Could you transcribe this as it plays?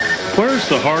Where's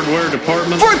the hardware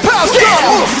department? Free pound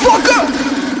style, motherfucker!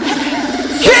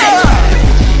 Yeah!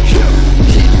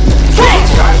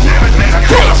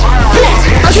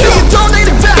 I see you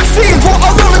donated vaccines while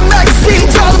I'm rolling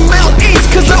magazines on the Middle East,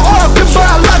 cause they're all up in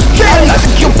biological. I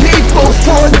can kill people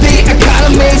for the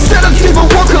economy. Set up people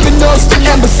war criminals to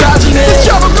end misogyny. This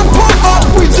job of the put up,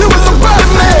 we do is about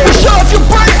me. We show off your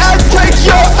brain and take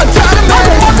your autonomy. I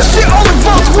don't want this shit only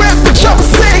votes with the job of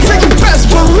six. And you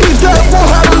best believe that we'll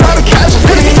have a lot of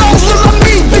casualties. It's all little on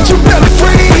me, bitch, you better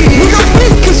freeze. We gon'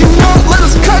 beef cause you won't let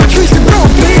us countries can grow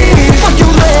beef. Fuck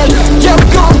your land, yeah, I'm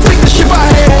gon' take the shit by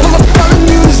hand. Pull up on the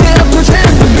news and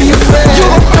pretend to be a fan.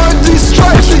 You'll earn these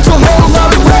stripes, lead to a whole lot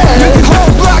of red. Make the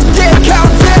whole block dead,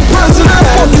 count dead presidents.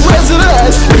 Fuck the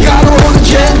residents, we got our own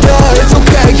agenda. It's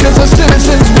okay, cause our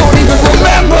citizens won't even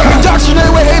remember.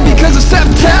 Indoctrinate with hate because of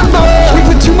September. We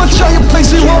put too much on your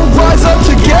place, we won't rise up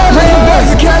together. Laying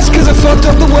bags of cash cause I fucked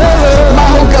up the weather. My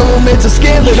whole government's a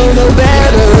scam, they don't know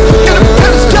better.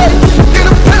 Independence Day,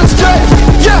 Independence Day,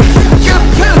 yeah,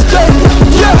 Independence Day,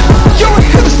 yeah. You're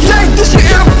here to stay, this year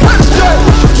Independence Day.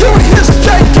 You're here to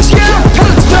stay, this year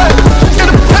Independence Day.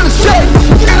 Independence Day,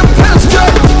 Independence Day,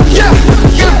 yeah,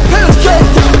 Independence Day,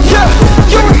 yeah.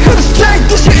 You're here to stay,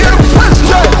 this year Independence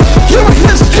Day. You're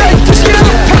here to stay, this year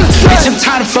Independence Day. Bitch, I'm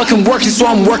tired of fucking working, so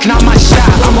I'm working on my shop.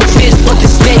 I'm a fist, but the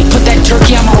steak, put that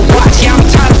turkey on my watch. Yeah, I'm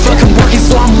tired of fucking working,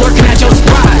 so I'm lurking at your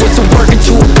spot. What's a working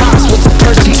to a boss? What's a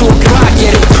person to a clock?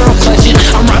 Yeah, they pearl clutching,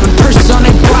 I'm robbing purses on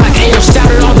their block. Ayo, shout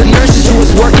out all the nurses who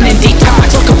was working in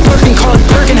detox. Fuck a Birkin, call it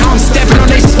Birkin, how I'm stepping on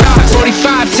their stocks.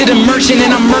 45 to the merchant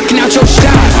and I'm murking out your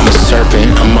shop. I'm a serpent,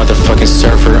 a motherfucking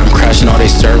surfer. I'm crashing all they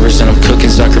servers and I'm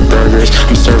cooking Zucker burgers.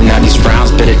 I'm serving out these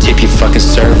rounds, better tip your fucking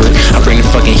server. I bring the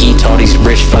fucking heat to all these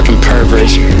rich fucking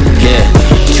perverts. Yeah,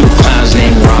 two clowns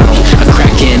named